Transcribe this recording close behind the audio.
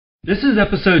This is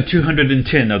episode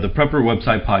 210 of the Prepper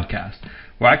Website Podcast,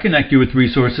 where I connect you with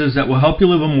resources that will help you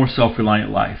live a more self-reliant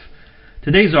life.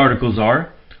 Today's articles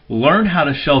are Learn How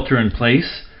to Shelter in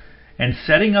Place and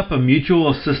Setting Up a Mutual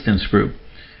Assistance Group.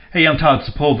 Hey, I'm Todd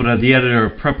Sepulveda, the editor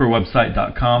of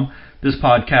PrepperWebsite.com. This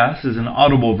podcast is an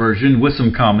audible version with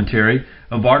some commentary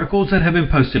of articles that have been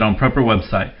posted on Prepper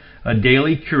Website, a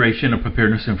daily curation of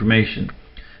preparedness information.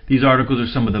 These articles are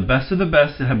some of the best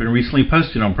that have been recently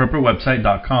posted on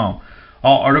PrepperWebsite.com.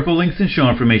 All article links and show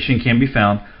information can be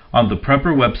found on the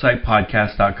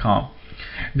PrepperWebsitePodcast.com.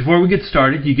 Before we get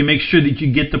started, you can make sure that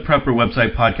you get the Prepper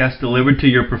Website Podcast delivered to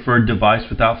your preferred device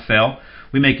without fail.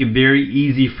 We make it very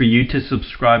easy for you to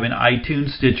subscribe in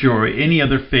iTunes, Stitcher, or any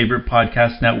other favorite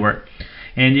podcast network.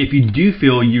 And if you do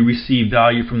feel you receive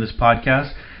value from this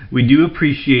podcast, we do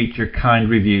appreciate your kind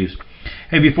reviews.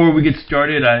 Hey, before we get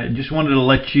started, I just wanted to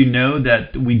let you know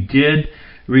that we did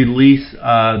release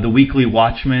the Weekly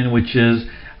Watchman, which is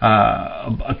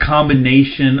a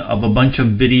combination of a bunch of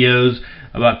videos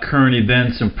about current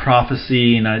events and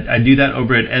prophecy, and I do that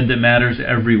over at Ed That Matters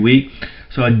every week.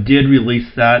 So I did release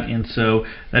that, and so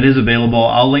that is available.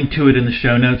 I'll link to it in the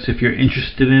show notes if you're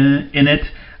interested in it.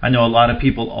 I know a lot of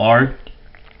people are.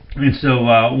 And so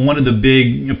one of the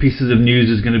big pieces of news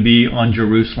is going to be on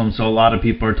Jerusalem, so a lot of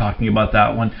people are talking about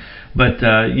that one. But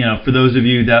for those of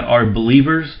you that are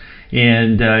believers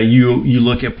and you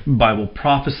look at Bible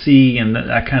prophecy and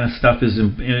that kind of stuff is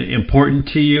important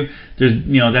to you,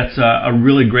 that's a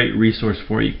really great resource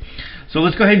for you. So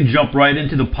let's go ahead and jump right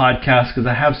into the podcast because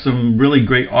I have some really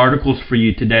great articles for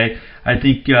you today. I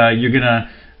think you're going to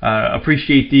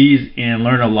appreciate these and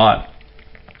learn a lot.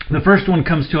 The first one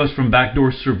comes to us from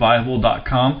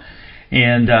backdoorsurvival.com,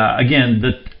 and again,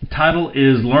 the title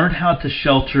is Learn How to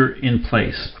Shelter in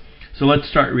Place. So let's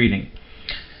start reading.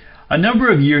 A number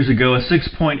of years ago, a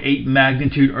 6.8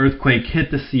 magnitude earthquake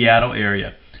hit the Seattle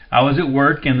area. I was at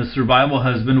work and the survival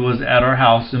husband was at our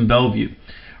house in Bellevue.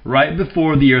 Right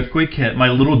before the earthquake hit, my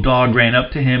little dog ran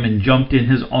up to him and jumped in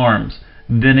his arms.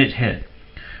 Then it hit.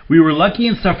 We were lucky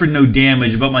and suffered no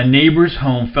damage, but my neighbor's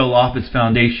home fell off its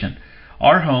foundation.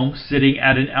 Our home, sitting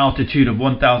at an altitude of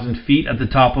 1,000 feet at the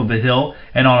top of a hill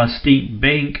and on a steep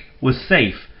bank, was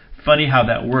safe. Funny how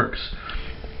that works.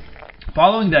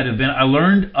 Following that event, I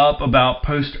learned up about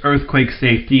post-earthquake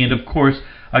safety, and of course,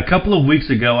 a couple of weeks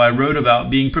ago, I wrote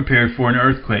about being prepared for an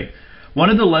earthquake.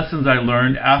 One of the lessons I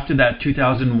learned after that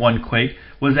 2001 quake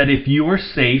was that if you are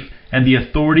safe and the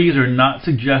authorities are not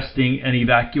suggesting an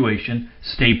evacuation,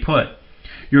 stay put.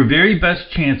 Your very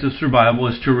best chance of survival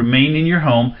is to remain in your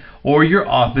home or your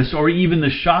office or even the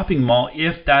shopping mall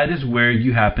if that is where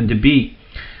you happen to be.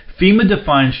 FEMA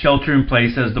defines shelter in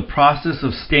place as the process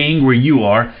of staying where you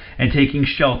are and taking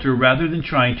shelter rather than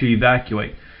trying to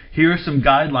evacuate. Here are some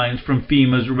guidelines from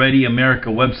FEMA's Ready America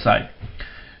website.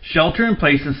 Shelter in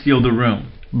place and seal the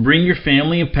room. Bring your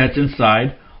family and pets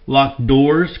inside. Lock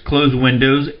doors, close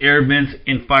windows, air vents,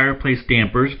 and fireplace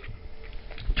dampers.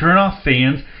 Turn off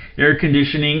fans, air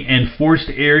conditioning, and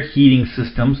forced air heating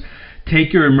systems.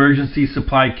 Take your emergency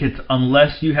supply kits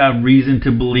unless you have reason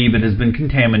to believe it has been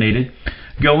contaminated.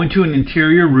 Go into an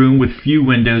interior room with few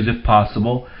windows if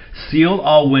possible. Seal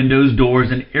all windows,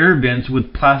 doors, and air vents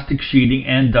with plastic sheeting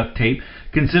and duct tape.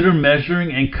 Consider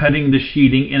measuring and cutting the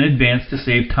sheeting in advance to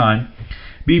save time.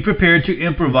 Be prepared to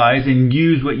improvise and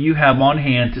use what you have on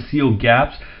hand to seal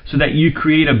gaps so that you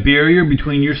create a barrier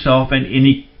between yourself and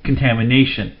any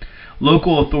contamination.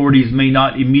 Local authorities may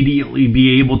not immediately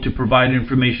be able to provide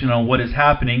information on what is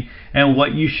happening and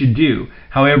what you should do.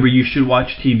 However, you should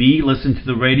watch TV, listen to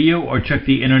the radio, or check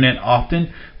the internet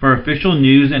often for official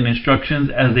news and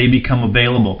instructions as they become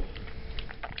available.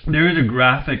 There is a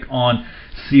graphic on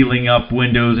sealing up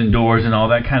windows and doors and all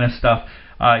that kind of stuff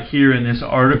here in this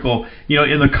article.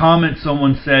 In the comments,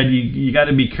 someone said you got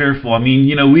to be careful. I mean,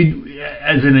 we,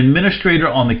 as an administrator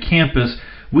on the campus,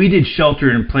 we did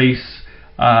shelter in place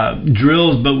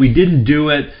drills, but we didn't do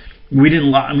it. We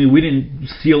didn't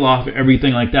seal off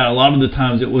everything like that. A lot of the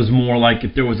times it was more like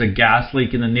if there was a gas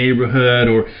leak in the neighborhood,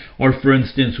 or for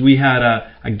instance, we had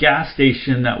a gas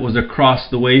station that was across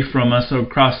the way from us, or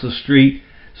across the street.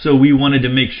 So we wanted to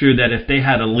make sure that if they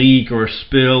had a leak or a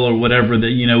spill or whatever,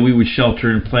 that we would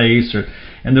shelter in place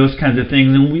and those kinds of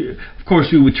things. And of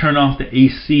course, we would turn off the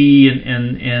AC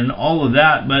and all of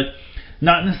that, but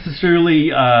not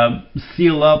necessarily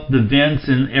seal up the vents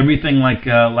and everything like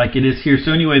it is here.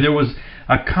 So anyway, there was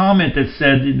a comment that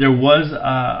said there was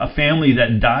a family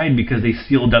that died because they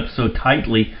sealed up so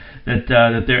tightly that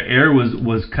their air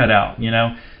was cut out.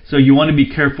 So you want to be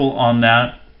careful on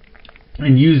that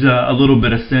and use a little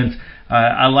bit of sense.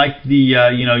 I like the,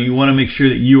 you want to make sure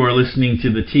that you are listening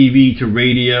to the TV, to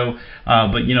radio,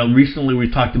 but recently we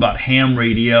talked about ham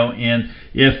radio, and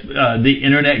if the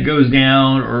internet goes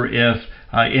down, or if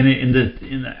in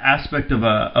the aspect of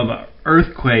a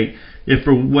earthquake, if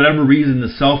for whatever reason the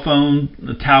cell phone,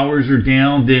 the towers are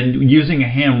down, then using a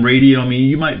ham radio,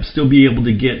 you might still be able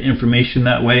to get information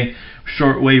that way.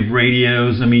 Shortwave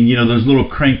radios, those little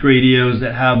crank radios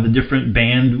that have the different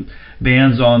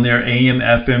bands on there, AM,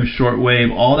 FM,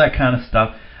 shortwave, all that kind of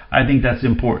stuff. I think that's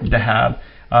important to have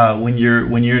when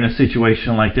you're in a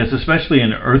situation like this, especially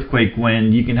in an earthquake,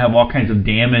 when you can have all kinds of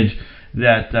damage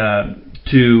that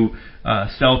to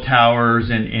cell towers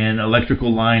and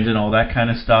electrical lines and all that kind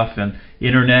of stuff, and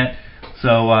internet.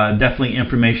 So definitely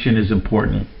information is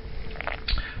important.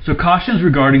 So cautions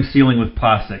regarding sealing with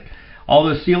plastic.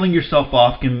 Although sealing yourself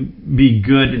off can be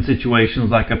good in situations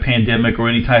like a pandemic or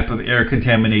any type of air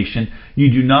contamination, you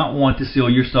do not want to seal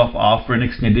yourself off for an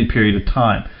extended period of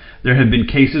time. There have been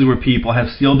cases where people have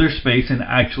sealed their space and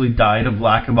actually died of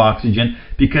lack of oxygen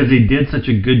because they did such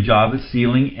a good job at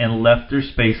sealing and left their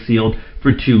space sealed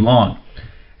for too long.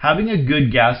 Having a good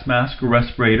gas mask or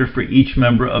respirator for each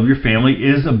member of your family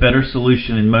is a better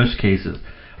solution in most cases.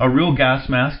 A real gas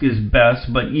mask is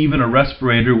best, but even a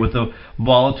respirator with a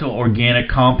volatile organic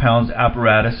compounds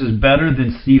apparatus is better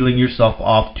than sealing yourself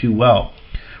off too well.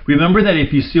 Remember that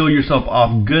if you seal yourself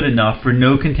off good enough for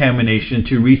no contamination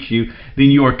to reach you, then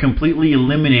you are completely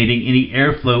eliminating any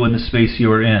airflow in the space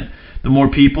you are in. The more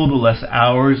people, the less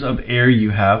hours of air you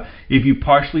have. If you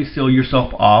partially seal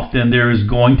yourself off, then there is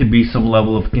going to be some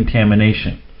level of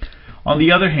contamination. On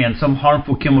the other hand, some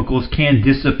harmful chemicals can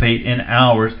dissipate in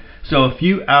hours, so a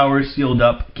few hours sealed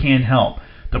up can help.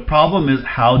 The problem is,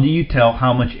 how do you tell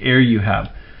how much air you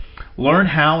have? Learn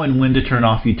how and when to turn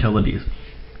off utilities.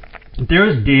 If there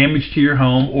is damage to your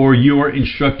home or you are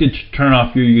instructed to turn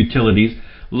off your utilities,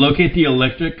 locate the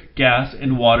electric, gas,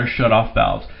 and water shutoff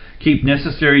valves. Keep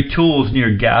necessary tools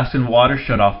near gas and water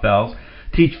shutoff valves.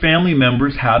 Teach family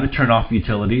members how to turn off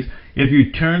utilities. If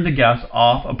you turn the gas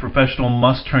off, a professional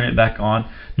must turn it back on.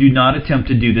 Do not attempt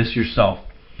to do this yourself.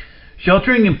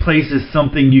 Sheltering in place is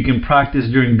something you can practice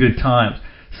during good times.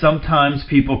 Sometimes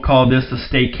people call this a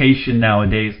staycation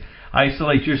nowadays.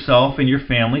 Isolate yourself and your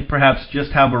family, perhaps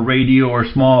just have a radio or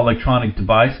a small electronic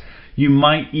device. You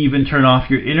might even turn off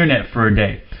your internet for a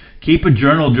day. Keep a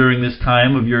journal during this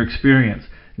time of your experience.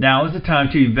 Now is the time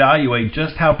to evaluate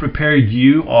just how prepared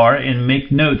you are and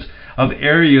make notes of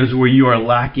areas where you are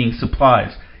lacking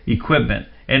supplies, equipment,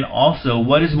 and also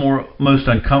what is most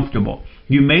uncomfortable.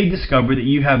 You may discover that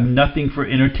you have nothing for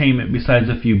entertainment besides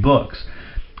a few books.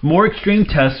 More extreme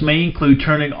tests may include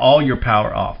turning all your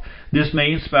power off. This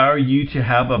may inspire you to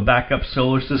have a backup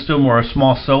solar system or a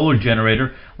small solar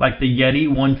generator like the Yeti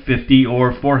 150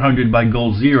 or 400 by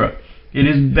Goal Zero. It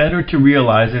is better to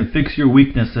realize and fix your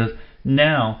weaknesses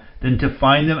now than to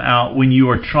find them out when you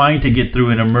are trying to get through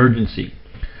an emergency.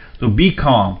 So be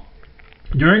calm.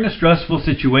 During a stressful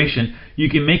situation, you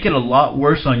can make it a lot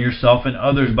worse on yourself and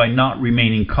others by not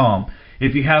remaining calm.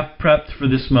 If you have prepped for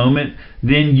this moment,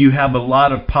 then you have a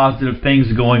lot of positive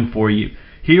things going for you.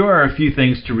 Here are a few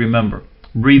things to remember.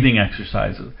 Breathing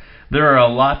exercises. There's a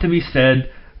lot to be said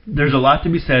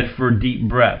for deep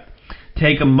breath.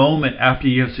 Take a moment after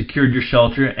you have secured your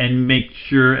shelter and make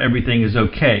sure everything is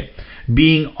okay.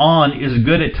 Being on is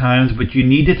good at times, but you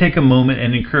need to take a moment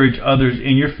and encourage others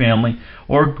in your family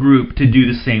or group to do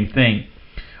the same thing.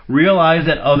 Realize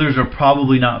that others are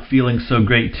probably not feeling so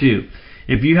great too.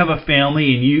 If you have a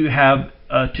family and you have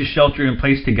to shelter in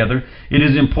place together, it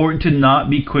is important to not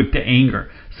be quick to anger.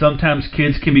 Sometimes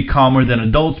kids can be calmer than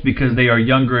adults because they are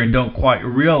younger and don't quite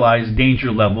realize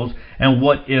danger levels and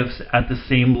what ifs at the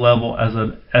same level as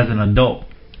an adult.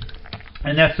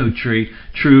 And that's so true.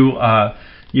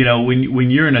 When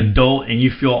you're an adult and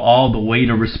you feel all the weight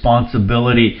of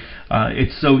responsibility,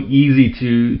 it's so easy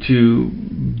to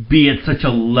be at such a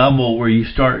level where you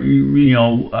start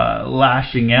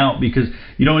lashing out because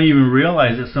you don't even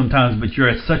realize it sometimes, but you're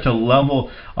at such a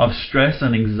level of stress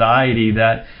and anxiety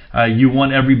that you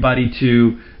want everybody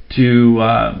to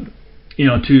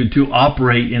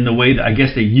operate in the way that I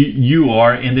guess that you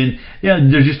are, and then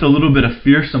there's just a little bit of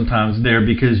fear sometimes there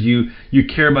because you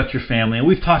care about your family, and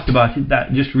we've talked about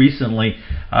that just recently,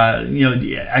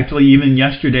 actually even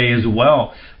yesterday as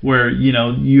well, where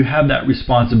you have that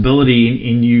responsibility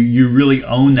and you really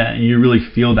own that and you really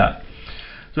feel that.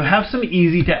 So have some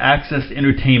easy to access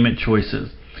entertainment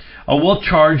choices. A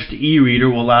well-charged e-reader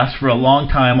will last for a long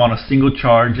time on a single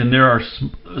charge, and there are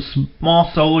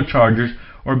small solar chargers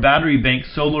or battery bank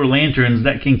solar lanterns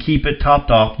that can keep it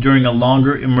topped off during a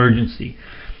longer emergency.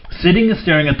 Sitting and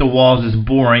staring at the walls is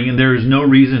boring and there is no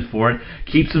reason for it.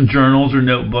 Keep some journals or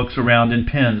notebooks around and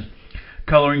pens.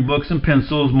 Coloring books and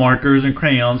pencils, markers, and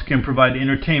crayons can provide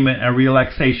entertainment and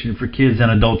relaxation for kids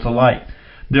and adults alike.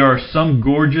 There are some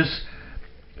gorgeous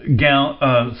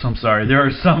grown-up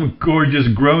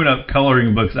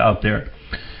coloring books out there.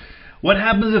 What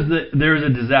happens if there's a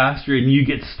disaster and you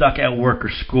get stuck at work or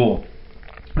school?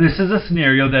 This is a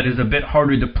scenario that is a bit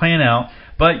harder to plan out,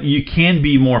 but you can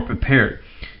be more prepared.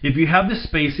 If you have the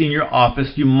space in your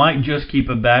office, you might just keep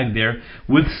a bag there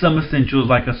with some essentials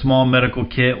like a small medical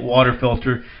kit, water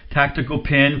filter, tactical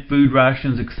pen, food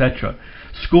rations, etc.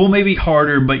 School may be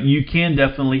harder, but you can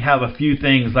definitely have a few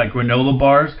things like granola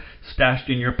bars stashed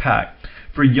in your pack.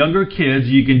 For younger kids,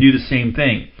 you can do the same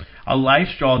thing. A life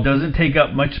straw doesn't take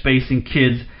up much space and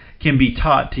kids can be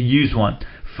taught to use one.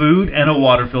 Food and a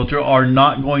water filter are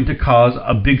not going to cause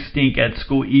a big stink at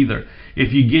school either.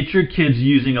 If you get your kids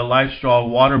using a Life Straw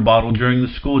water bottle during the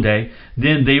school day,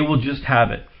 then they will just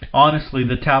have it. Honestly,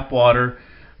 the tap water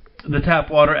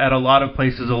at a lot of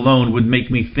places alone would make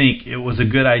me think it was a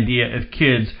good idea if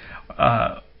kids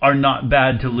are not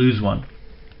bad to lose one.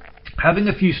 Having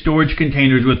a few storage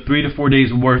containers with 3 to 4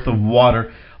 days worth of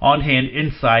water on hand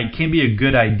inside can be a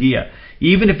good idea.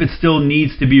 Even if it still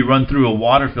needs to be run through a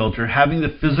water filter, having the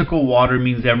physical water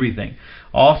means everything.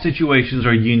 All situations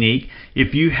are unique.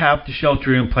 If you have to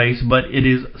shelter in place, but it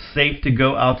is safe to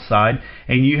go outside,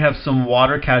 and you have some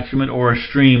water catchment or a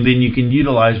stream, then you can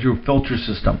utilize your filter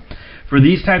system. For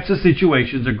these types of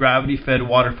situations, a gravity-fed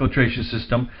water filtration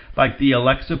system like the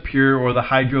Alexa Pure or the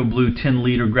Hydro Blue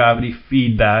 10-liter gravity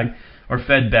feed bag or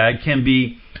fed bag can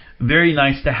be very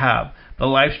nice to have. The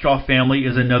Life Straw family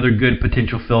is another good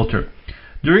potential filter.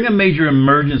 During a major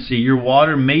emergency, your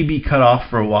water may be cut off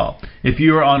for a while. If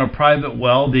you are on a private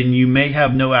well, then you may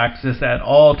have no access at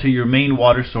all to your main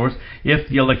water source if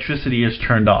the electricity is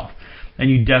turned off. And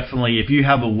you definitely, if you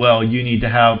have a well, you need to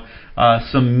have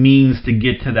some means to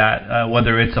get to that,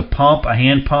 whether it's a pump, a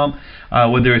hand pump,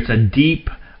 whether it's a deep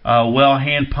well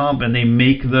hand pump, and they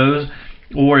make those,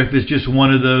 or if it's just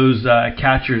one of those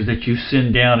catchers that you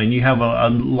send down and you have a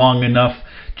long enough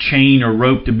chain or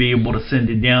rope to be able to send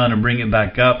it down and bring it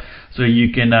back up so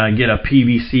you can get a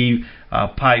PVC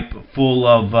pipe full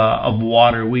of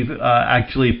water. We've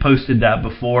actually posted that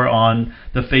before on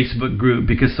the Facebook group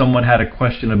because someone had a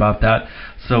question about that,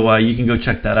 so you can go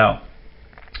check that out.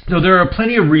 So there are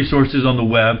plenty of resources on the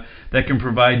web that can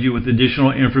provide you with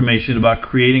additional information about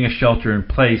creating a shelter in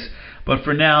place. But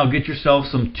for now, get yourself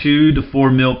some 2 to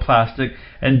 4 mil plastic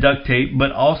and duct tape,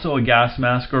 but also a gas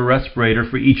mask or respirator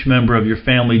for each member of your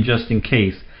family just in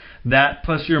case. That,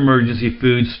 plus your emergency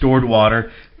food, stored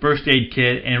water, first aid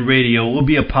kit, and radio will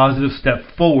be a positive step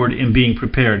forward in being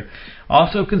prepared.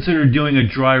 Also consider doing a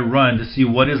dry run to see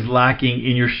what is lacking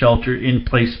in your shelter in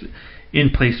place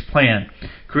plan.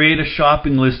 Create a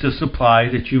shopping list of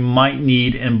supplies that you might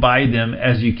need and buy them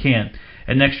as you can.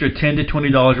 An extra $10 to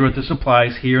 $20 worth of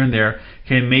supplies here and there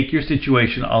can make your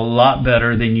situation a lot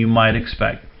better than you might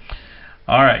expect.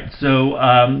 Alright, so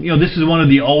this is one of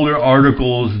the older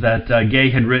articles that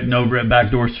Gay had written over at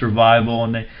Backdoor Survival,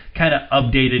 and they kind of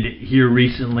updated it here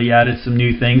recently, added some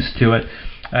new things to it.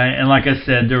 And like I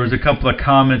said, there was a couple of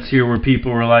comments here where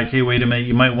people were like, hey, wait a minute,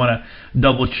 you might want to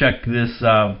double check this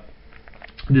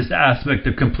aspect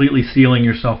of completely sealing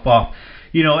yourself off.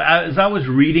 You know, as I was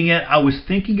reading it, I was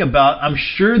thinking about, I'm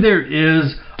sure there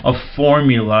is a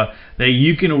formula that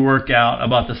you can work out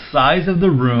about the size of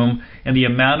the room and the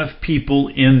amount of people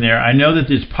in there. I know that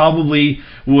this probably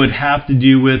would have to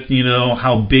do with,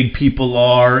 how big people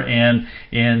are and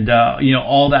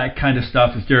all that kind of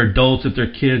stuff, if they're adults, if they're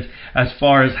kids, as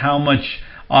far as how much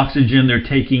oxygen they're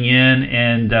taking in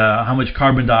and how much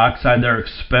carbon dioxide they're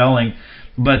expelling.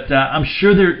 But I'm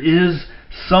sure there is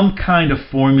some kind of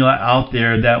formula out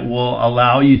there that will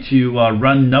allow you to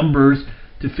run numbers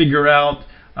to figure out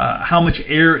how much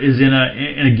air is in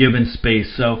a given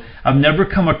space. So I've never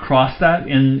come across that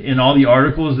in all the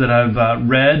articles that I've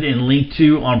read and linked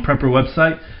to on Prepper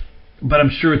website, but I'm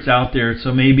sure it's out there.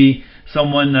 So maybe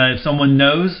if someone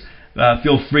knows,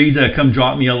 feel free to come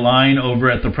drop me a line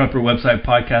over at the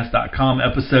PrepperWebsitePodcast.com,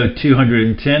 episode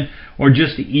 210, or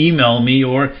just email me,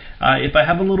 or if I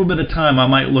have a little bit of time, I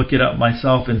might look it up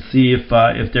myself and see if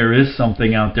there is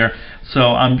something out there.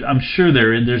 So I'm sure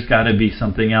there's got to be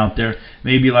something out there.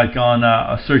 Maybe like on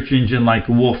a search engine like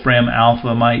Wolfram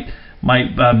Alpha might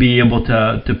be able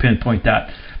to pinpoint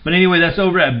that. But anyway, that's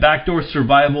over at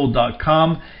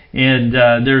BackdoorSurvival.com, and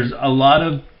there's a lot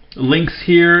of links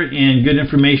here and good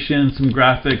information, some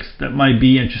graphics that might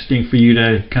be interesting for you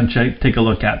to come take a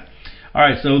look at.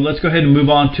 Alright, so let's go ahead and move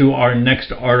on to our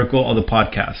next article of the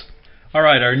podcast. All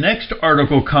right, our next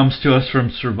article comes to us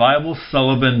from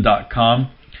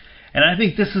survivalsullivan.com. And I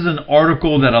think this is an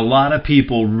article that a lot of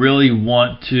people really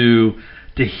want to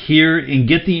hear and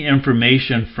get the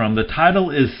information from. The title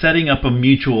is Setting Up a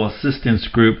Mutual Assistance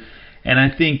Group. And I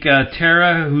think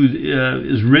Tara, who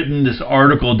has written this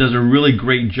article, does a really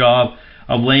great job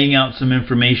of laying out some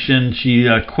information. She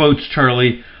quotes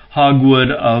Charlie Hogwood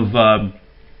of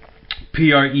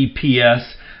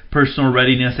PREPS, Personal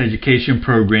Readiness Education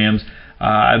Programs.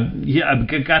 I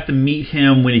got to meet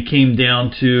him when he came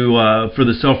down to for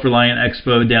the Self-Reliant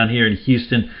Expo down here in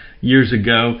Houston years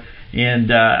ago,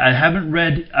 and I haven't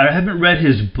read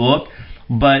his book,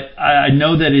 but I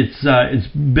know that it's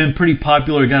been pretty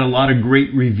popular. It got a lot of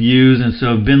great reviews, and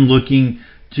so I've been looking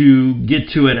to get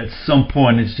to it at some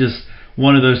point. It's just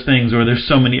one of those things, or there's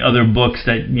so many other books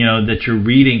that that you're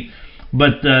reading.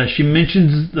 But she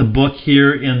mentions the book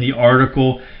here in the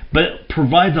article, but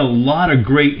provides a lot of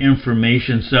great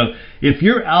information. So if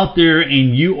you're out there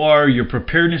and you're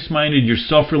preparedness minded, you're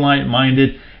self-reliant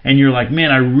minded, and you're like,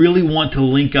 man, I really want to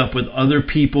link up with other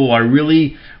people. I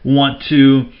really want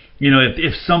to,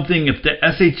 if the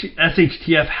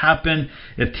SHTF happened,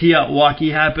 if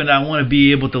Tiawaki happened, I want to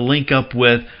be able to link up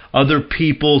with other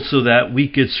people so that we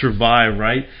could survive,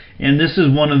 right? And this is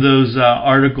one of those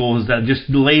articles that just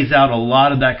lays out a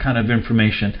lot of that kind of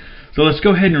information. So let's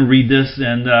go ahead and read this,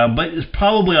 but it's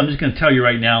probably, I'm just going to tell you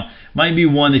right now, might be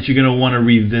one that you're going to want to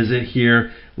revisit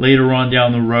here later on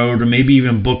down the road, or maybe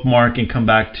even bookmark and come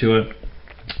back to it.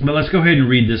 But let's go ahead and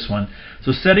read this one.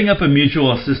 So setting up a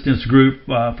mutual assistance group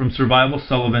from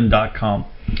survivalsullivan.com.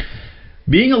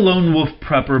 Being a lone wolf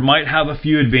prepper might have a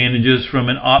few advantages from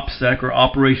an OPSEC or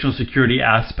operational security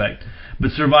aspect,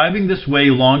 but surviving this way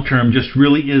long term just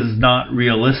really is not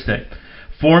realistic.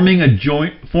 Forming or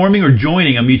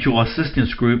joining a mutual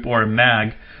assistance group, or a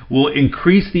MAG, will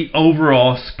increase the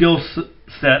overall skill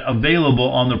set available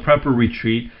on the prepper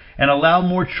retreat and allow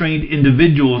more trained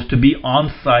individuals to be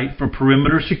on site for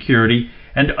perimeter security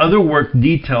and other work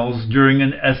details during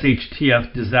an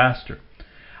SHTF disaster.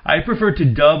 I prefer to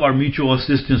dub our mutual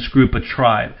assistance group a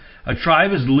tribe. A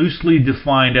tribe is loosely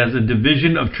defined as a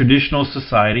division of traditional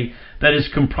society that is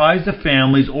comprised of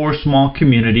families or small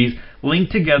communities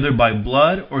linked together by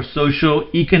blood or social,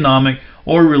 economic,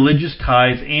 or religious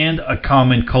ties and a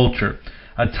common culture.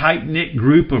 A tight-knit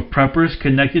group of preppers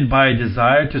connected by a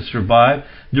desire to survive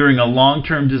during a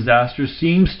long-term disaster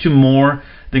seems to more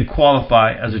than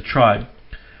qualify as a tribe.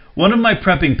 One of my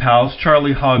prepping pals,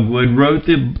 Charlie Hogwood, wrote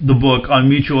the book on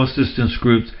mutual assistance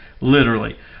groups,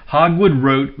 literally. Hogwood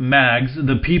wrote MAGS,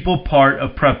 the people part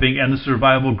of prepping, and the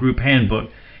survival group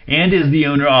handbook, and is the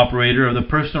owner-operator of the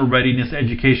Personal Readiness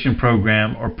Education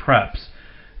Program, or PREPS.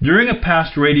 During a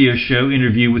past radio show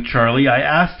interview with Charlie, I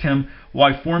asked him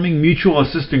why forming mutual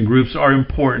assistance groups are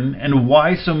important and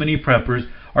why so many preppers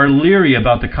are leery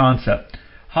about the concept.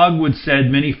 Hogwood said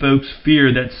many folks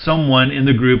fear that someone in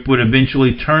the group would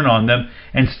eventually turn on them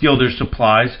and steal their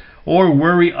supplies, or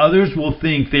worry others will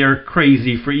think they are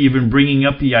crazy for even bringing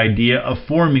up the idea of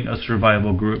forming a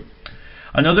survival group.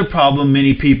 Another problem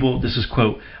many people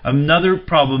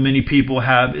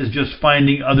have is just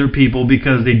finding other people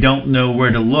because they don't know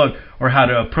where to look or how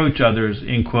to approach others,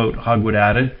 end quote, Hogwood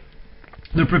added.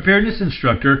 The preparedness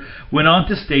instructor went on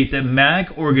to state that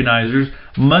MAG organizers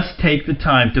must take the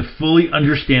time to fully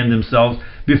understand themselves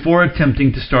before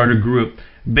attempting to start a group,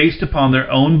 based upon their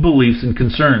own beliefs and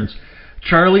concerns.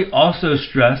 Charlie also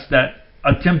stressed that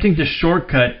attempting to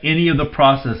shortcut any of the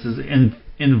processes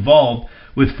involved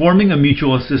with forming a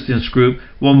mutual assistance group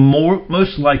will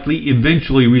most likely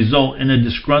eventually result in a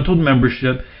disgruntled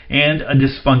membership and a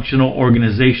dysfunctional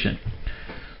organization.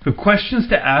 The questions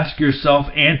to ask yourself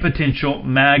and potential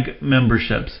MAG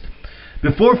memberships.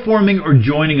 Before forming or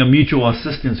joining a mutual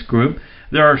assistance group,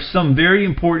 there are some very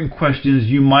important questions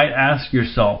you might ask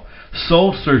yourself,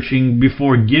 soul searching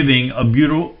before giving a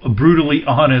brutally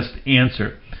honest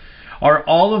answer. Are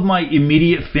all of my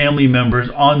immediate family members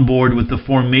on board with the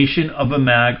formation of a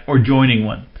MAG or joining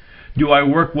one? Do I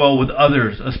work well with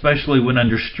others, especially when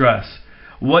under stress?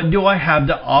 What do I have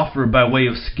to offer by way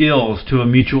of skills to a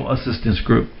mutual assistance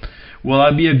group? Will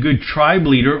I be a good tribe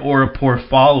leader or a poor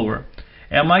follower?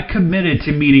 Am I committed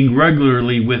to meeting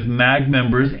regularly with MAG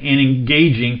members and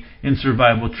engaging in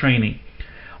survival training?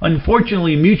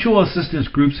 Unfortunately, mutual assistance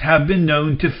groups have been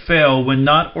known to fail when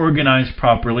not organized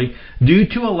properly due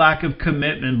to a lack of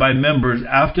commitment by members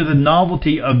after the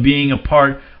novelty of being a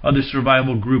part of the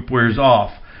survival group wears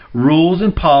off. Rules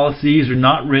and policies are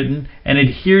not written and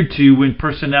adhered to when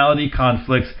personality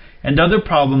conflicts and other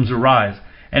problems arise,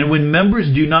 and when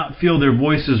members do not feel their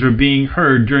voices are being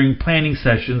heard during planning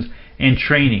sessions and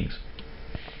trainings.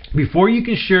 Before you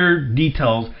can share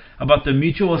details about the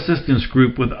mutual assistance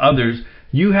group with others,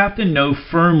 you have to know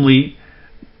firmly,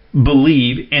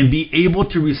 believe, and be able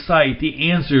to recite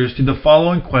the answers to the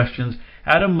following questions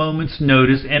at a moment's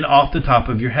notice and off the top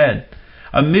of your head.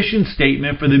 A mission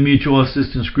statement for the mutual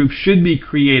assistance group should be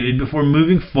created before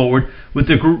moving forward with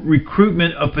the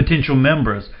recruitment of potential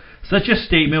members. Such a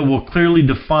statement will clearly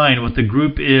define what the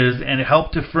group is and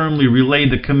help to firmly relay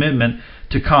the commitment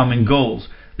to common goals,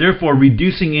 therefore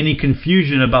reducing any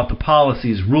confusion about the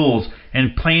policies, rules,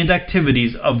 and planned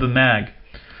activities of the MAG.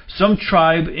 Some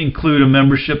tribes include a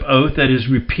membership oath that is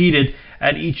repeated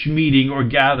at each meeting or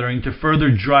gathering to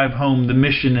further drive home the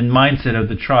mission and mindset of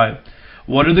the tribe.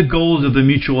 What are the goals of the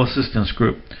mutual assistance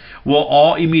group? Will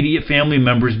all immediate family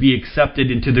members be accepted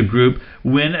into the group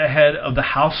when a head of the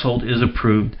household is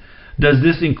approved? Does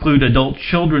this include adult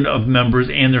children of members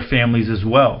and their families as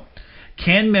well?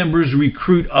 Can members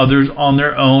recruit others on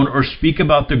their own or speak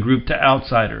about the group to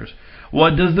outsiders?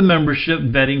 What does the membership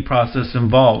vetting process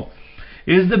involve?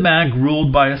 Is the MAG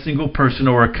ruled by a single person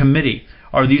or a committee?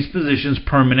 Are these positions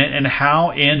permanent, and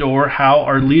how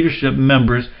are leadership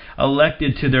members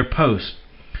elected to their posts?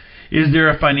 Is there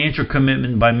a financial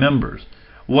commitment by members?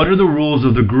 What are the rules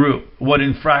of the group? What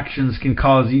infractions can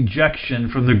cause ejection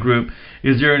from the group?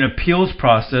 Is there an appeals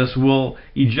process? Will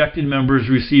ejected members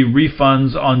receive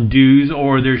refunds on dues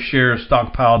or their share of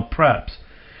stockpiled preps?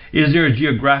 Is there a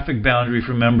geographic boundary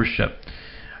for membership?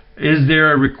 Is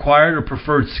there a required or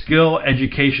preferred skill,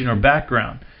 education, or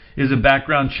background? Is a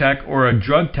background check or a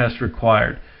drug test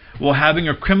required? Will having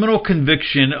a criminal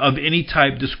conviction of any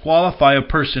type disqualify a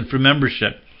person from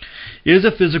membership? Is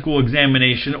a physical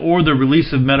examination or the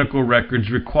release of medical records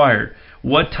required?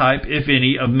 What type, if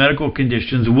any, of medical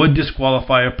conditions would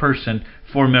disqualify a person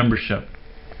for membership?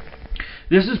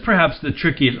 This is perhaps the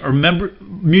trickiest, or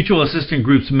mutual assistance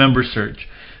group's member search.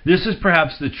 This is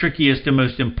perhaps the trickiest and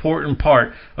most important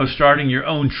part of starting your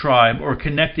own tribe or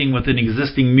connecting with an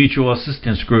existing mutual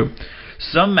assistance group.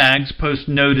 Some MAGs post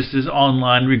notices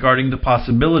online regarding the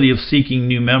possibility of seeking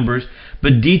new members,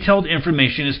 but detailed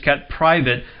information is kept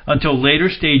private until later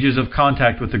stages of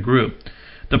contact with the group.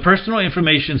 The personal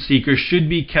information seeker should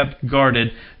be kept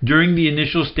guarded during the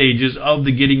initial stages of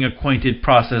the getting acquainted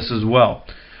process as well.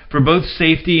 For both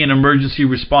safety and emergency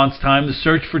response time, the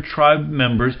search for tribe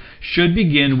members should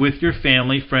begin with your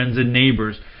family, friends, and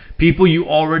neighbors, people you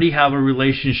already have a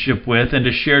relationship with, and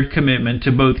a shared commitment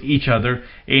to both each other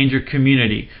and your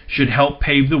community should help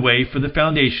pave the way for the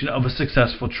foundation of a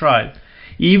successful tribe.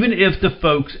 Even if the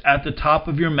folks at the top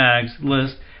of your MAG's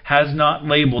list has not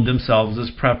labeled themselves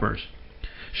as preppers.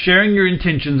 Sharing your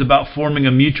intentions about forming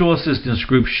a mutual assistance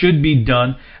group should be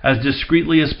done as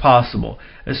discreetly as possible,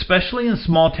 especially in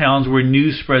small towns where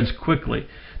news spreads quickly.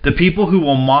 The people who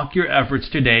will mock your efforts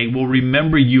today will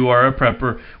remember you are a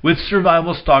prepper with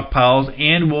survival stockpiles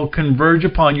and will converge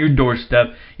upon your doorstep,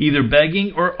 either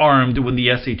begging or armed with the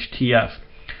SHTF.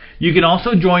 You can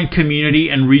also join community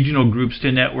and regional groups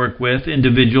to network with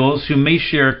individuals who may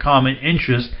share a common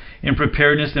interest in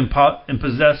preparedness and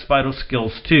possess vital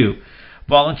skills too.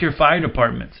 Volunteer fire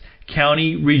departments,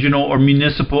 county, regional, or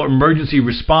municipal emergency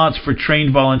response for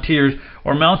trained volunteers,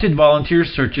 or mounted volunteer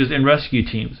searches and rescue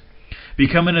teams.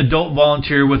 Become an adult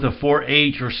volunteer with a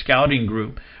 4-H or scouting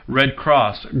group, Red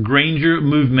Cross, Granger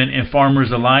Movement and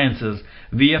Farmers Alliances,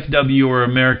 VFW or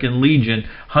American Legion,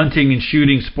 hunting and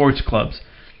shooting sports clubs.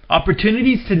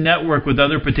 Opportunities to network with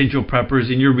other potential preppers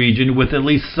in your region with at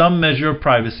least some measure of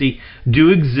privacy do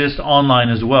exist online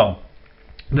as well.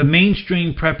 The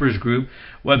Mainstream Preppers Group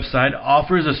website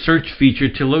offers a search feature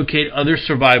to locate other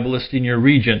survivalists in your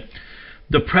region.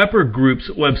 The Prepper Group's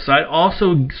website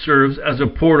also serves as a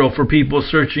portal for people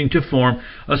searching to form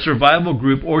a survival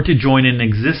group or to join an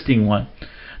existing one.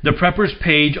 The Preppers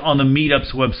page on the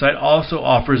Meetups website also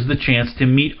offers the chance to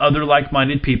meet other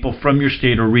like-minded people from your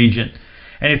state or region.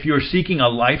 And if you are seeking a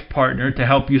life partner to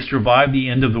help you survive the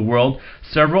end of the world,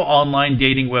 several online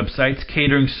dating websites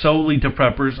catering solely to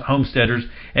preppers, homesteaders,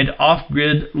 and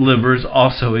off-grid livers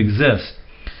also exist.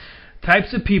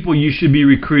 Types of people you should be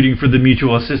recruiting for the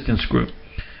mutual assistance group: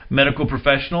 medical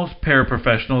professionals,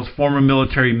 paraprofessionals, former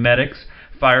military medics,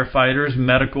 firefighters,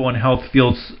 medical and health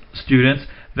field students,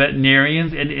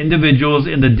 veterinarians, and individuals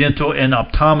in the dental and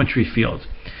optometry fields.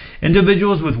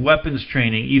 Individuals with weapons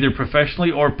training, either professionally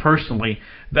or personally,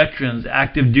 veterans,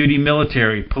 active duty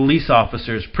military, police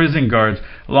officers, prison guards,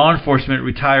 law enforcement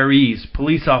retirees,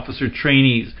 police officer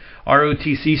trainees,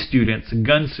 ROTC students,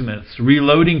 gunsmiths,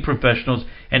 reloading professionals,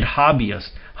 and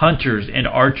hobbyists, hunters and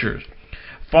archers.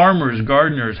 Farmers,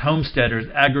 gardeners, homesteaders,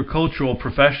 agricultural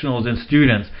professionals and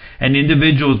students, and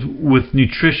individuals with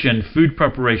nutrition, food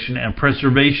preparation, and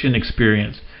preservation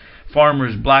experience.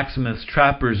 farmers, blacksmiths,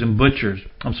 trappers, and butchers.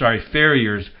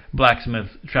 Farriers,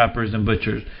 blacksmiths, trappers, and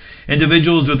butchers.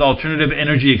 Individuals with alternative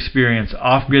energy experience,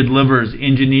 off-grid livers,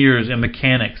 engineers, and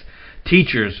mechanics.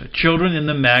 Teachers. Children in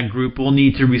the MAG group will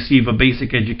need to receive a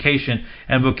basic education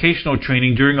and vocational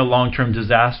training during a long-term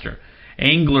disaster.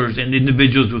 Anglers and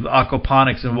individuals with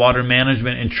aquaponics and water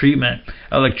management and treatment,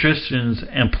 electricians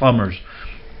and plumbers.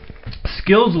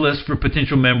 Skills list for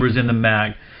potential members in the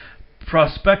MAG.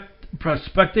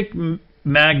 Prospective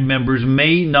MAG members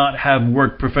may not have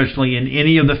worked professionally in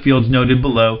any of the fields noted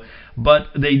below, but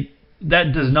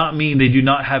that does not mean they do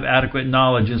not have adequate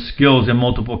knowledge and skills in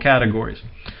multiple categories.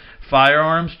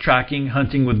 Firearms, tracking,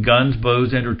 hunting with guns,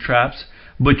 bows, and/or traps,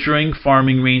 butchering,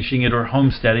 farming, ranching, and/or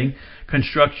homesteading,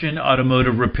 construction,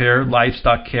 automotive repair,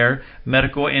 livestock care,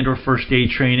 medical and/or first aid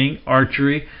training,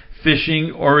 archery,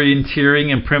 fishing,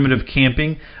 orienteering and primitive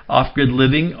camping, off-grid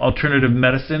living, alternative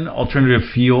medicine, alternative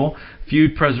fuel,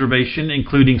 food preservation,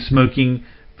 including smoking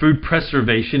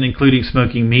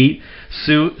meat,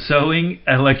 sewing,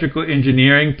 electrical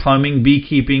engineering, plumbing,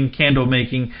 beekeeping, candle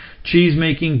making, cheese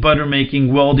making, butter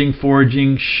making, welding,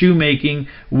 foraging, shoemaking,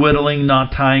 whittling,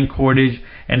 knot tying, cordage,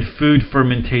 and food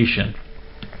fermentation.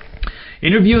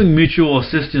 Interviewing mutual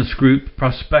assistance group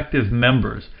prospective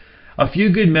members. A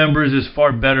few good members is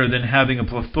far better than having a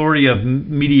plethora of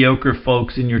mediocre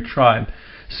folks in your tribe.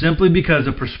 Simply because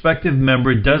a prospective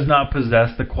member does not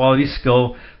possess the quality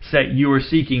skill set you are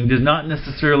seeking does not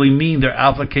necessarily mean their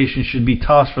application should be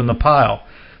tossed from the pile.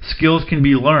 Skills can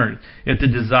be learned. If the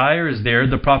desire is there,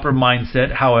 the proper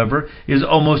mindset, however, is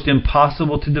almost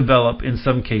impossible to develop in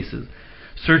some cases.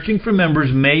 Searching for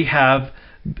members may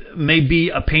be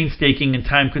a painstaking and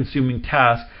time-consuming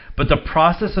task, but the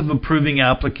process of approving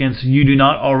applicants you do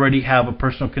not already have a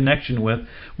personal connection with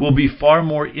will be far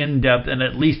more in-depth and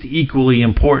at least equally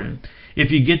important.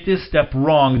 If you get this step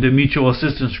wrong, the mutual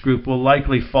assistance group will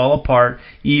likely fall apart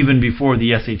even before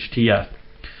the SHTF.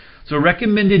 So,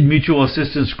 recommended mutual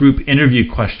assistance group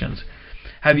interview questions.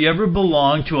 Have you ever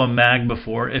belonged to a MAG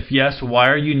before? If yes, why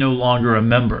are you no longer a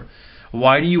member?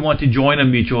 Why do you want to join a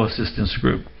mutual assistance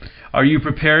group? Are you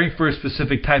preparing for a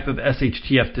specific type of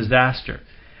SHTF disaster?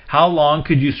 How long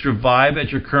could you survive at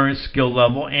your current skill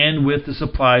level and with the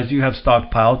supplies you have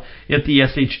stockpiled if the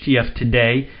SHTF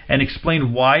today, and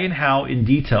explain why and how in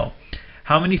detail.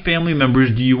 How many family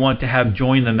members do you want to have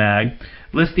join the MAG?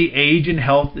 List the age and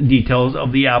health details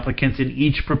of the applicants and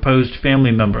each proposed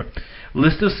family member.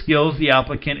 List the skills the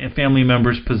applicant and family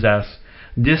members possess.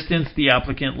 Distance the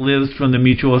applicant lives from the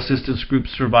mutual assistance group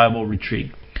survival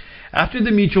retreat. After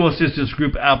the mutual assistance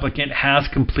group applicant has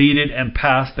completed and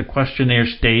passed the questionnaire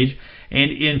stage, an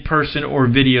in-person or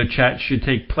video chat should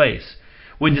take place.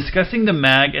 When discussing the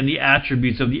MAG and the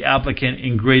attributes of the applicant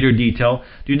in greater detail,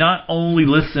 do not only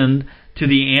listen to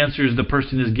the answers the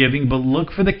person is giving, but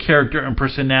look for the character and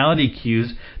personality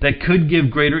cues that could give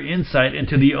greater insight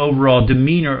into the overall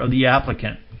demeanor of the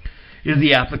applicant. Is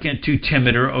the applicant too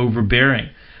timid or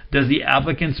overbearing? Does the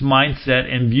applicant's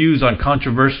mindset and views on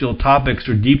controversial topics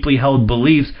or deeply held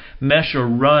beliefs mesh or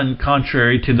run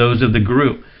contrary to those of the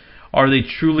group? Are they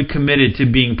truly committed to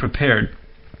being prepared?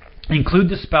 Include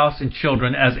the spouse and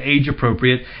children as age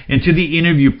appropriate into the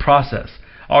interview process.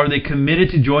 Are they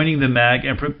committed to joining the MAG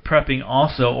and prepping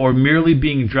also, or merely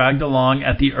being dragged along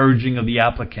at the urging of the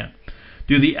applicant?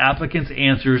 Do the applicant's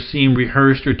answers seem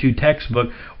rehearsed or too textbook,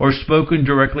 or spoken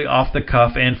directly off the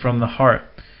cuff and from the heart?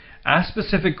 Ask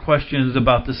specific questions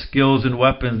about the skills and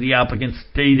weapons the applicant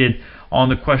stated on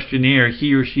the questionnaire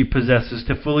he or she possesses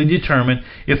to fully determine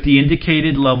if the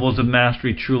indicated levels of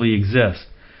mastery truly exist.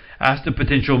 Ask the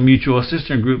potential mutual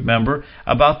assistance group member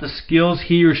about the skills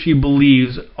he or she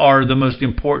believes are the most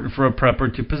important for a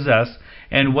prepper to possess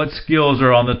and what skills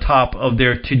are on the top of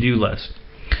their to-do list.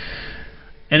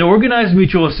 An organized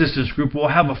mutual assistance group will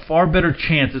have a far better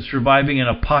chance of surviving an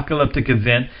apocalyptic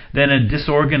event than a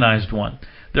disorganized one.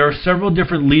 There are several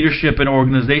different leadership and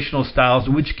organizational styles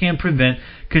which can prevent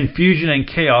confusion and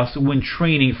chaos when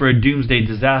training for a doomsday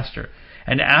disaster,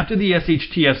 and after the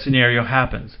SHTF scenario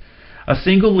happens. A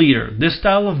single leader. This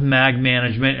style of MAG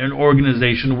management and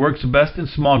organization works best in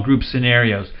small group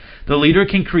scenarios. The leader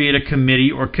can create a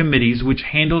committee or committees which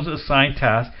handles assigned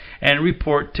tasks and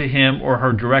report to him or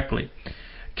her directly.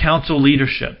 Council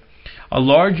leadership. A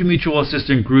large mutual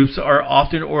assistance groups are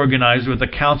often organized with a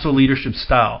council leadership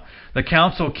style. The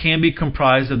council can be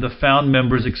comprised of the found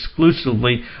members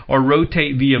exclusively or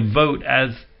rotate via vote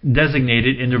as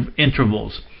designated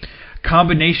intervals.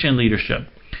 Combination leadership.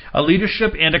 A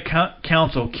leadership and a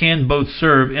council can both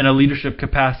serve in a leadership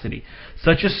capacity.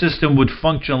 Such a system would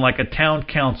function like a town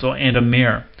council and a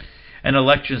mayor. and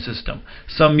election system.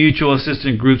 Some mutual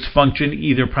assistance groups function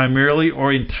either primarily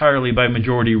or entirely by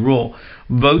majority rule.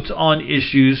 Votes on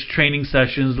issues, training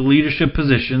sessions, leadership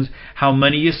positions, how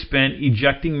money is spent,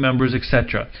 ejecting members,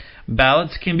 etc.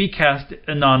 Ballots can be cast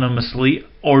anonymously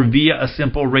or via a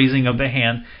simple raising of the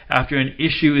hand after an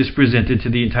issue is presented to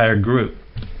the entire group.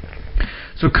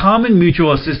 So common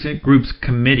mutual assistance groups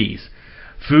committees: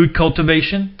 food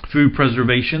cultivation, food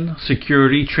preservation,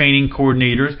 security, training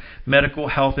coordinators, medical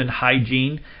health and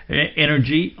hygiene,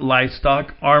 energy,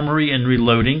 livestock, armory and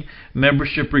reloading,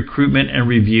 membership recruitment and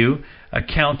review,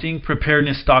 accounting,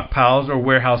 preparedness stockpiles or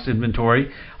warehouse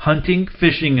inventory, hunting,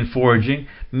 fishing and foraging,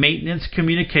 maintenance,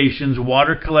 communications,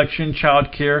 water collection, child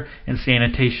care, and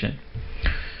sanitation.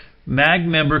 MAG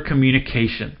member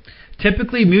communication.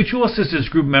 Typically, mutual assistance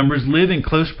group members live in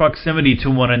close proximity to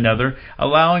one another,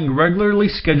 allowing regularly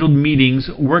scheduled meetings,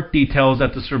 work details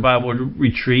at the survival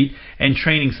retreat, and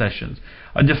training sessions.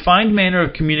 A defined manner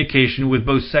of communication with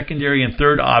both secondary and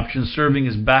third options serving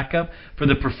as backup for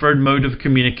the preferred mode of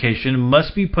communication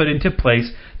must be put into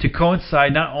place to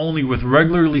coincide not only with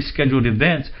regularly scheduled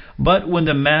events, but when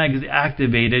the MAG is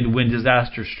activated when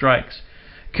disaster strikes.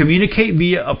 Communicate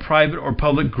via a private or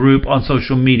public group on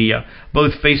social media.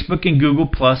 Both Facebook and Google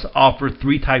Plus offer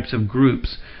 3 types of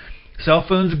groups: cell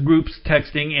phones groups,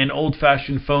 texting, and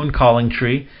old-fashioned phone calling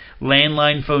tree,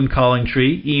 landline phone calling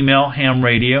tree, email, ham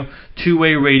radio,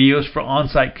 two-way radios for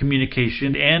on-site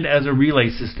communication, and as a relay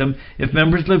system if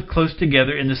members live close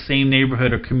together in the same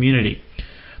neighborhood or community.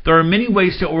 There are many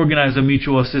ways to organize a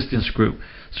mutual assistance group.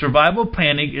 Survival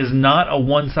planning is not a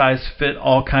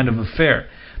one-size-fits-all kind of affair.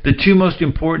 The 2 most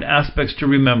important aspects to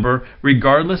remember,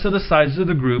 regardless of the size of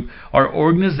the group, are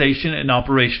organization and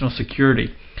operational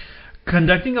security.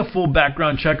 Conducting a full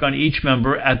background check on each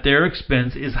member at their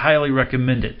expense is highly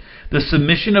recommended. The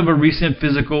submission of a recent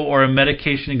physical or a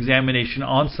medication examination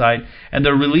on site and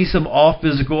the release of all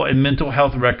physical and mental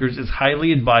health records is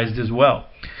highly advised as well.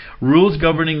 Rules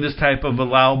governing the types of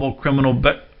allowable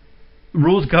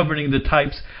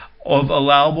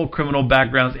criminal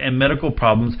backgrounds and medical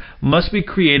problems must be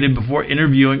created before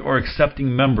interviewing or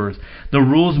accepting members. The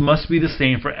rules must be the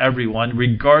same for everyone,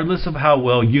 regardless of how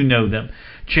well you know them.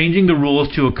 Changing the rules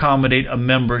to accommodate a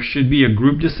member should be a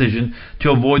group decision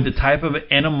to avoid the type of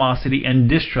animosity and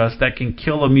distrust that can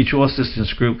kill a mutual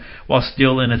assistance group while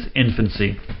still in its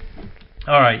infancy.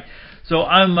 All right. So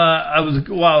I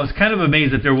was kind of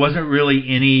amazed that there wasn't really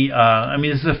any.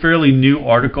 This is a fairly new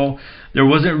article. There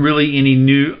wasn't really any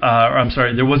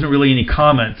there wasn't really any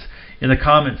comments in the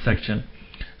comments section.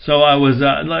 So I was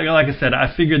like I said,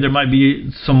 I figured there might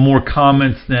be some more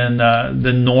comments than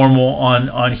normal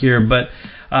on here, but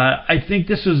I think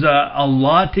this was a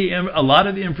lot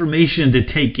of information to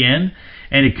take in.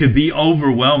 And it could be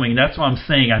overwhelming. That's what I'm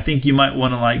saying. I think you might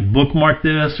want to bookmark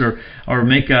this or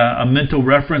make a mental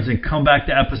reference and come back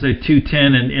to episode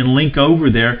 210 and link over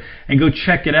there and go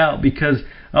check it out, because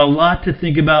a lot to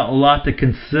think about, a lot to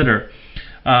consider.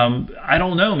 I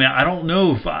don't know, man. I don't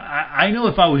know if I know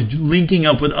if I was linking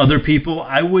up with other people,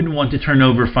 I wouldn't want to turn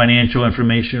over financial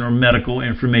information or medical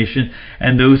information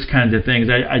and those kinds of things.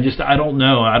 I don't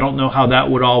know. I don't know how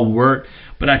that would all work.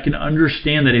 But I can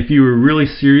understand that if you were really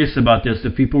serious about this,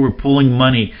 if people were pulling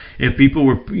money, if people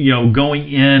were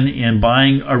going in and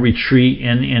buying a retreat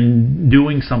and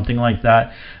doing something like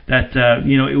that,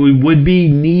 it would be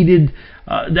needed.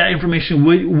 That information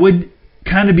would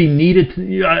kind of be needed,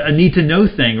 a need to know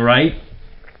thing, right?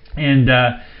 And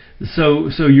so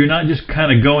you're not just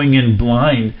kind of going in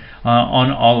blind on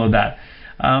all of that.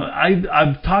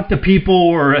 I've talked to people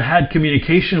or had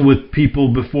communication with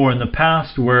people before in the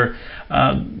past where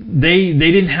they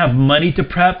didn't have money to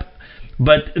prep,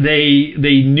 but they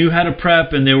knew how to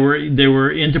prep and they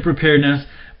were into preparedness.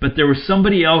 But there was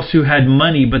somebody else who had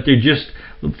money, but they just,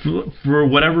 for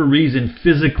whatever reason,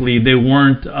 physically they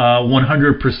weren't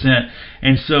 100%,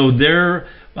 and so their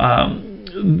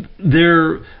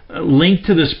link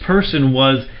to this person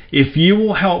was, if you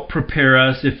will help prepare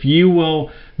us, if you will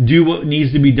do what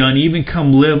needs to be done, even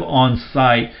come live on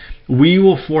site, we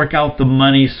will fork out the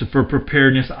money for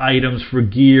preparedness items, for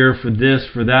gear, for this,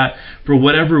 for that, for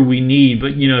whatever we need.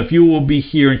 But if you will be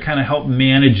here and kind of help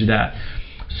manage that.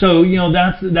 So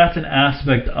that's an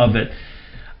aspect of it.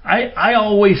 I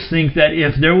always think that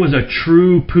if there was a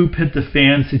true poop hit the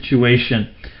fan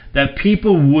situation, that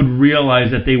people would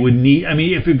realize that they would need.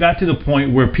 If it got to the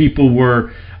point where people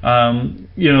were,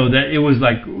 that it was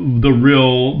like the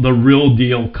real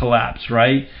deal collapse,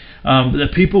 right?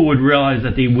 That people would realize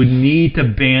that they would need to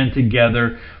band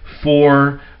together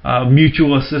for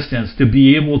mutual assistance to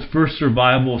be able to, for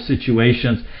survival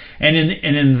situations. And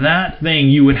in that thing,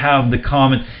 you would have the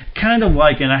common, kind of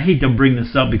like, and I hate to bring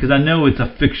this up because I know it's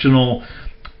a fictional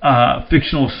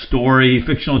story,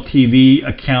 fictional TV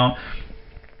account,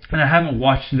 and I haven't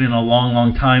watched it in a long,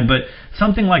 long time, but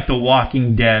something like The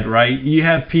Walking Dead, right? You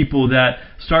have people that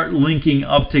start linking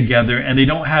up together, and they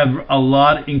don't have a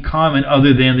lot in common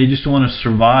other than they just want to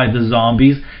survive the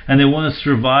zombies, and they want to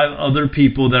survive other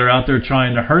people that are out there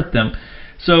trying to hurt them.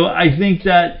 So I think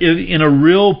that if, in a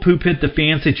real poop hit the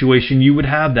fan situation, you would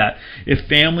have that. If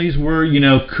families were,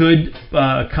 could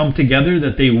come together,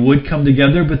 that they would come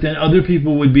together, but then other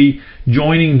people would be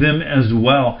joining them as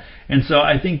well. And so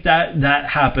I think that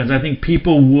happens. I think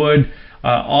people would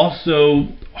also,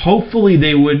 hopefully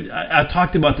they would, I've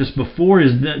talked about this before,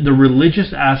 is the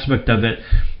religious aspect of it.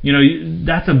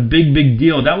 That's a big, big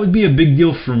deal. That would be a big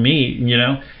deal for me,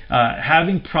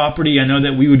 having property. I know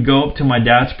that we would go up to my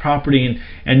dad's property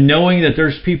and knowing that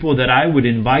there's people that I would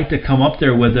invite to come up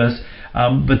there with us.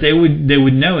 But they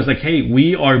would know, it's like, hey,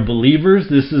 we are believers.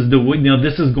 This is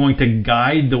this is going to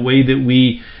guide the way that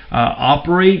we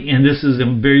operate, and this is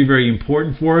very, very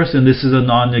important for us, and this is a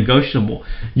non-negotiable.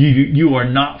 You are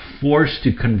not forced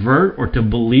to convert or to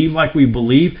believe like we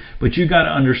believe, but you got to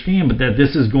understand, that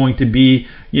this is going to be,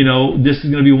 this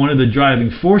is going to be one of the driving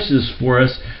forces for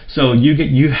us. So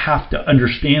you have to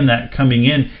understand that coming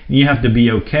in, and you have to be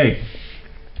okay.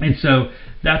 And so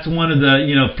that's one of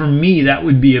the, for me, that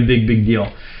would be a big, big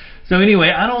deal. So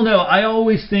anyway, I don't know. I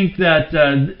always think that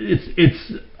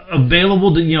it's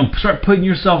available to, start putting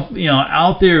yourself,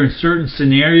 out there in certain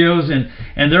scenarios,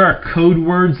 and there are code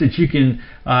words that you can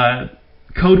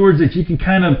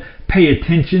kind of pay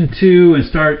attention to and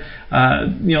start,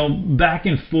 back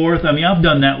and forth. I mean, I've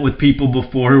done that with people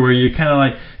before, where you kind of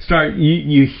like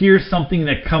you hear something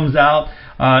that comes out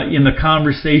in the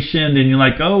conversation, and you're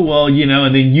like, oh, well,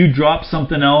 and then you drop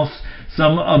something else,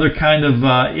 some other kind of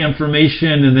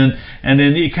information, and then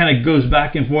it kind of goes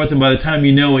back and forth, and by the time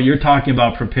you know it, you're talking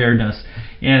about preparedness,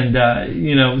 and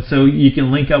so you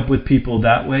can link up with people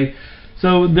that way.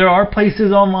 So there are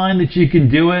places online that you can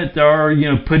do it. There are,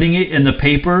 putting it in the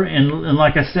paper, and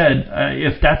like I said,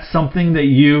 if that's something that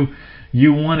you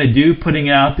want to do, putting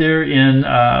it out there in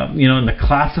in the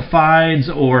classifieds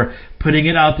or putting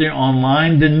it out there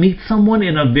online, then meet someone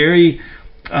in a very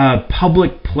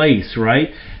public place,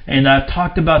 right? And I've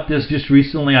talked about this just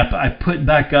recently. I put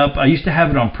back up, I used to have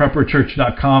it on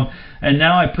prepperchurch.com, and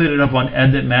now I put it up on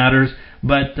Ed That Matters.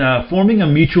 But forming a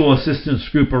mutual assistance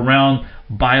group around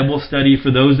Bible study for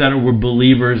those that were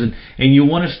believers, and you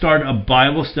want to start a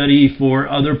Bible study for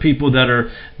other people that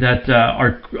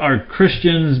are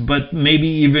Christians, but maybe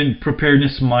even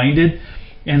preparedness minded.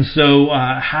 And so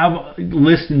have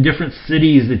lists in different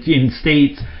cities in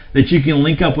states that you can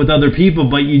link up with other people.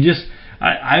 But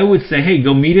I would say, hey,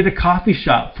 go meet at a coffee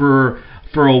shop for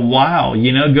a while,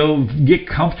 go get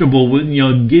comfortable with,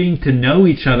 getting to know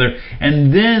each other.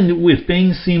 And then if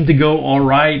things seem to go all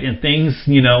right and things,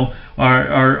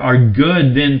 are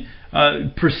good, then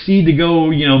proceed to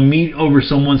go, meet over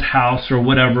someone's house or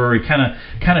whatever, or kind of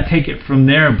take it from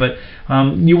there. But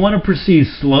you want to proceed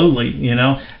slowly,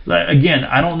 Again,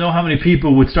 I don't know how many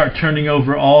people would start turning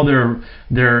over all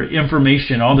their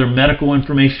information, all their medical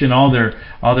information, all their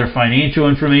financial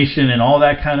information, and all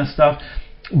that kind of stuff.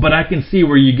 But I can see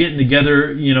where you're getting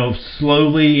together,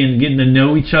 slowly and getting to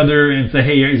know each other and say,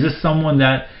 hey, is this someone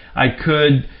that I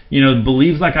could,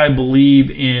 believes like I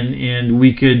believe in, and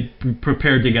we could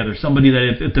prepare together. Somebody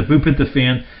that if the poop hit the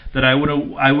fan, that I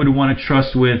would want to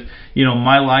trust with,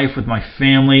 my life, with my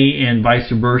family, and vice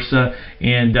versa.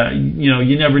 And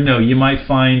you never know, you might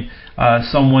find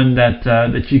someone that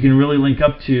you can really link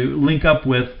up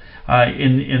with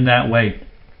in that way.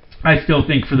 I still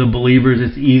think for the believers,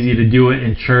 it's easy to do it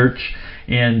in church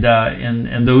and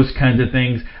those kinds of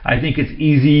things. I think it's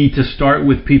easy to start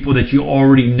with people that you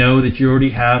already know, that you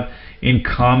already have in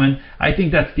common. I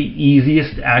think that's the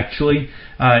easiest, actually,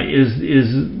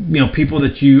 is people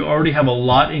that you already have a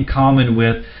lot in common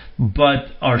with, but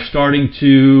are starting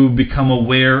to become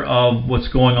aware of what's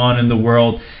going on in the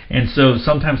world. And so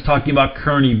sometimes talking about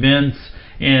current events.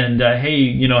 And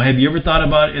hey, have you ever thought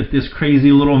about if this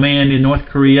crazy little man in North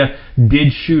Korea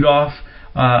did shoot off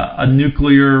a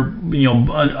nuclear, a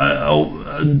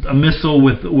missile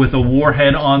with a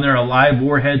warhead on there, a live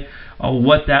warhead,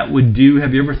 what that would do?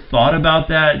 Have you ever thought about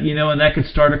that? And that could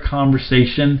start a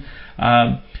conversation.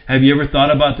 Have you ever thought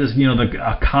about this?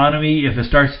 The economy, if it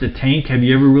starts to tank, have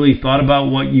you ever really thought about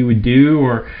what you would do,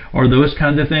 or those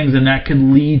kinds of things? And that could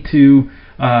lead to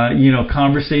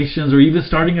conversations, or even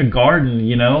starting a garden,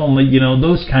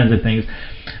 those kinds of things.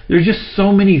 There's just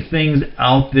so many things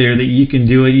out there that you can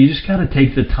do it. You just got to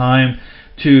take the time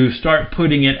to start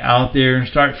putting it out there and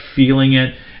start feeling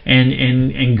it,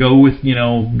 and go with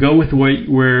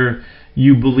where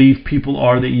you believe people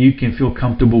are that you can feel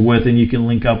comfortable with and you can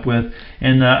link up with.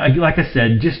 And like I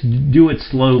said, just do it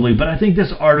slowly. But I think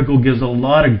this article gives a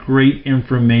lot of great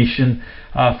information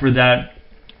for that.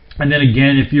 And then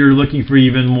again, if you're looking for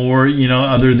even more,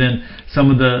 other than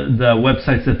some of the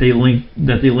websites that they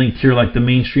linked here, like the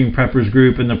Mainstream Preppers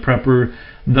Group and the Prepper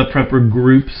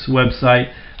Group's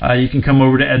website, you can come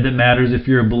over to Ed That Matters if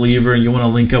you're a believer and you want to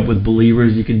link up with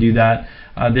believers. You can do that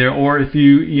there. Or if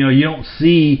you don't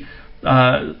see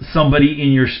somebody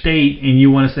in your state and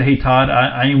you want to say, hey Todd,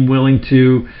 I am willing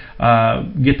to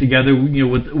get together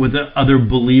with other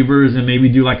believers and maybe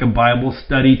do like a Bible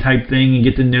study type thing and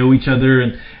get to know each other,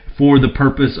 and for the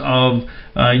purpose of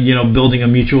building a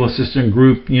mutual assistance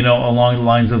group along the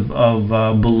lines of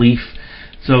belief.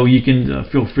 So you can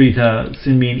feel free to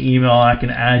send me an email. I can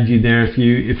add you there if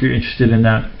you're interested in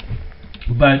that.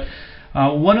 But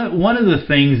one of the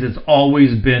things that's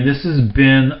always been, this has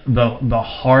been the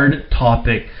hard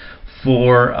topic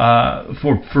for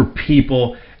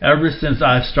people ever since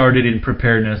I started in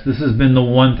preparedness. This has been the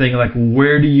one thing, like,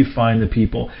 where do you find the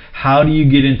people? How do you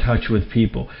get in touch with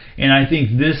people? And I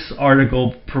think this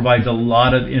article provides a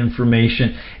lot of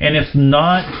information, and it's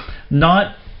not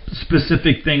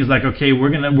specific things like, okay, we're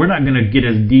not gonna get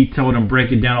as detailed and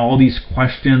break it down, all these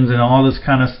questions and all this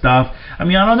kind of stuff. I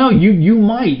mean, I don't know, you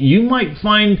might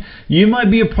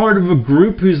be a part of a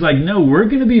group who's like, no, we're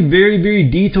gonna be very, very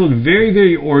detailed, very,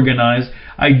 very organized.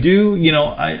 I do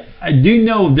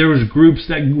know there was groups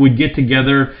that would get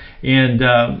together and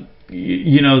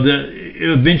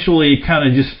eventually it kind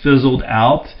of just fizzled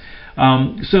out.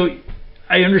 So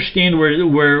I understand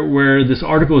where this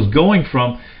article is coming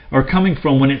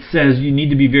from when it says you need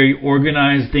to be very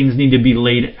organized, things need to be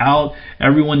laid out,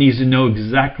 everyone needs to know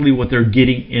exactly what they're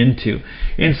getting into.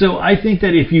 And so I think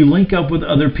that if you link up with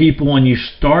other people and you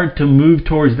start to move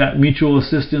towards that mutual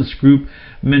assistance group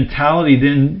mentality,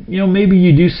 then maybe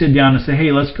you do sit down and say,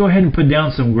 hey, let's go ahead and put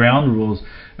down some ground rules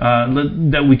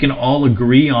that we can all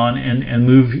agree on and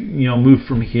move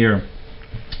from here.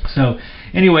 So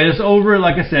anyway, it's over,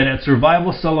 like I said, at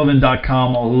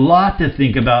survivalsullivan.com. A lot to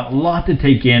think about, a lot to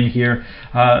take in here.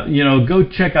 Go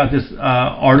check out this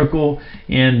article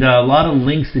and a lot of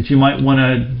links that you might want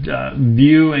to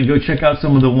view, and go check out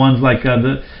some of the ones like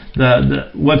the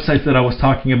websites that I was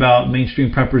talking about,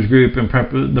 Mainstream Preppers Group and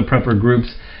the Prepper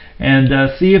Groups. And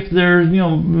see if there's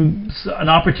an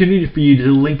opportunity for you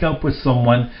to link up with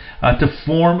someone to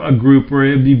form a group where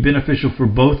it would be beneficial for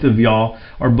both of y'all,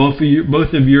 or both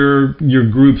of your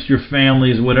groups, your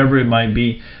families, whatever it might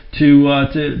be,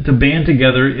 to band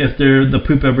together if the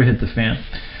poop ever hit the fan.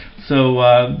 So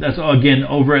that's again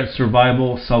over at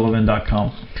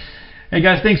survivalsullivan.com. Hey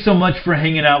guys, thanks so much for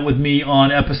hanging out with me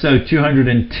on episode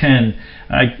 210.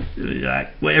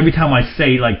 Every time I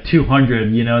say like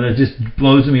 200, that just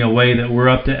blows me away that we're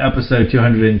up to episode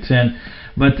 210.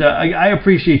 But I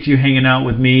appreciate you hanging out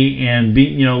with me and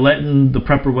letting the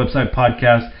Prepper Website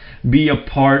Podcast be a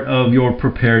part of your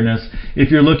preparedness.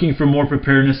 If you're looking for more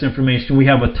preparedness information, we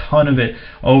have a ton of it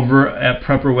over at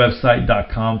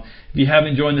prepperwebsite.com. If you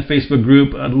haven't joined the Facebook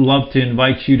group, I'd love to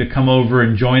invite you to come over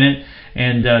and join it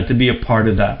and to be a part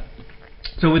of that.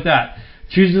 So with that,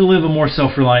 choose to live a more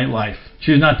self-reliant life.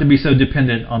 Choose not to be so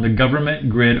dependent on the government,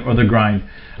 grid, or the grind.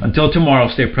 Until tomorrow,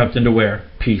 stay prepped and aware.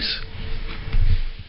 Peace.